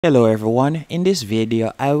Hello everyone, in this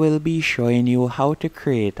video I will be showing you how to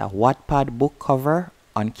create a Wattpad book cover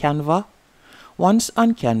on Canva. Once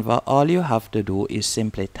on Canva, all you have to do is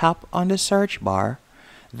simply tap on the search bar.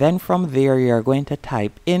 Then from there you are going to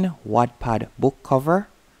type in Wattpad book cover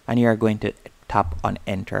and you are going to tap on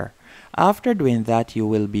enter. After doing that, you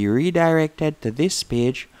will be redirected to this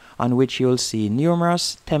page on which you will see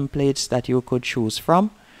numerous templates that you could choose from.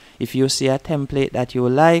 If you see a template that you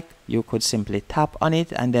like, you could simply tap on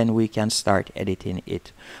it and then we can start editing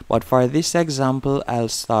it. But for this example, I'll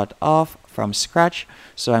start off from scratch.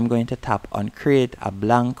 So I'm going to tap on create a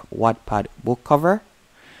blank Wattpad book cover.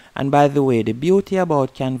 And by the way, the beauty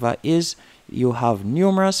about Canva is you have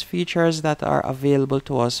numerous features that are available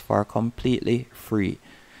to us for completely free.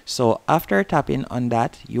 So after tapping on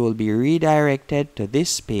that, you will be redirected to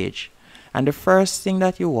this page. And the first thing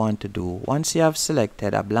that you want to do, once you have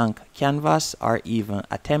selected a blank canvas or even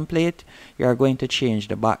a template, you are going to change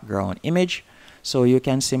the background image. So you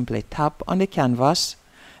can simply tap on the canvas.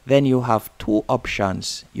 Then you have two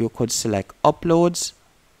options. You could select uploads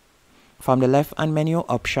from the left hand menu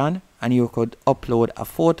option and you could upload a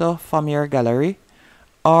photo from your gallery,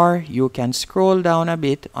 or you can scroll down a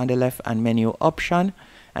bit on the left hand menu option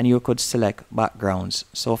and you could select backgrounds.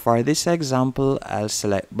 So for this example, I'll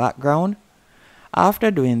select background. After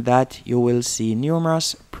doing that, you will see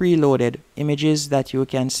numerous preloaded images that you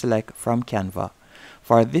can select from Canva.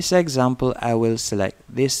 For this example, I will select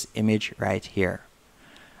this image right here.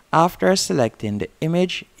 After selecting the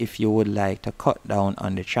image, if you would like to cut down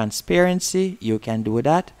on the transparency, you can do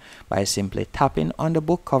that by simply tapping on the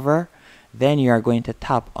book cover. Then you are going to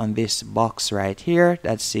tap on this box right here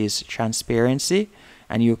that says transparency,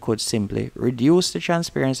 and you could simply reduce the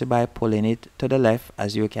transparency by pulling it to the left,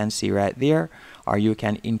 as you can see right there, or you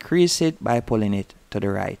can increase it by pulling it to the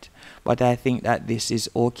right. But I think that this is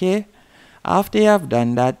okay. After you have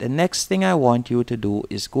done that, the next thing I want you to do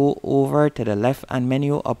is go over to the left hand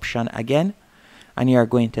menu option again, and you are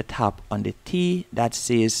going to tap on the T that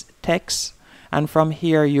says text, and from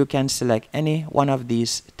here you can select any one of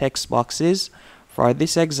these text boxes. For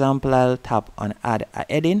this example, I'll tap on add a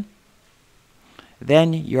heading.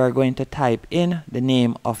 Then you are going to type in the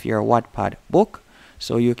name of your Wattpad book.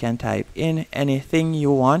 So you can type in anything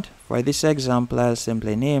you want. For this example, I'll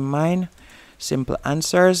simply name mine Simple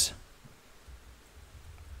Answers.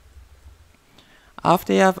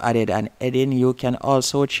 After you have added an heading, you can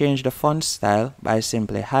also change the font style by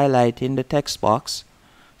simply highlighting the text box.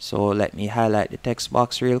 So let me highlight the text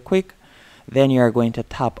box real quick. Then you are going to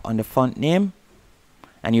tap on the font name,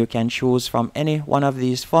 and you can choose from any one of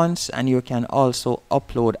these fonts, and you can also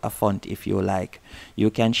upload a font if you like.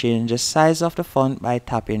 You can change the size of the font by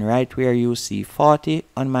tapping right where you see 40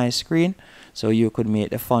 on my screen. So you could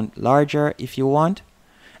make the font larger if you want.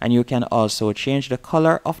 And you can also change the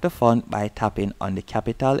color of the font by tapping on the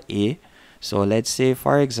capital A. So let's say,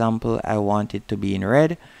 for example, I want it to be in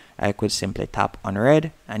red. I could simply tap on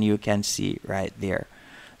red and you can see right there.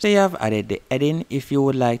 So you have added the heading. If you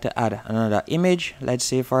would like to add another image, let's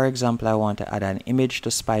say for example I want to add an image to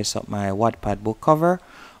spice up my Wattpad book cover,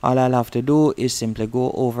 all I'll have to do is simply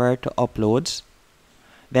go over to uploads.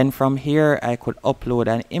 Then from here I could upload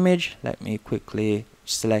an image. Let me quickly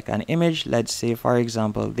select an image. Let's say for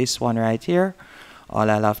example this one right here. All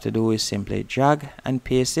I'll have to do is simply drag and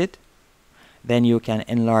paste it. Then you can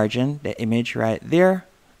enlarge the image right there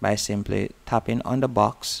by simply tapping on the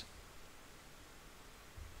box.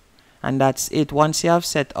 And that's it. Once you have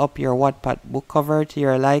set up your Wattpad book cover to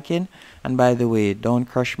your liking, and by the way, don't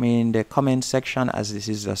crush me in the comment section as this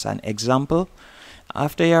is just an example.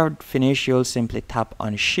 After you're finished, you'll simply tap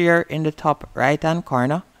on share in the top right hand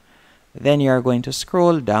corner. Then you're going to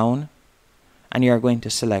scroll down and you're going to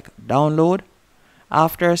select download.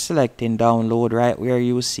 After selecting download, right where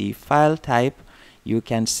you see file type, you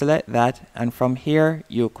can select that, and from here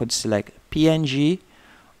you could select PNG,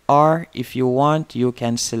 or if you want you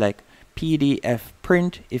can select PDF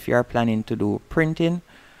print if you are planning to do printing.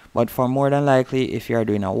 But for more than likely, if you are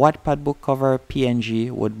doing a Wattpad book cover,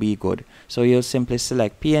 PNG would be good. So you'll simply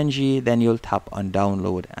select PNG, then you'll tap on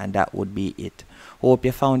download, and that would be it. Hope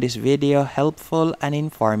you found this video helpful and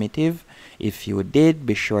informative. If you did,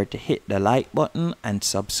 be sure to hit the like button and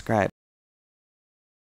subscribe.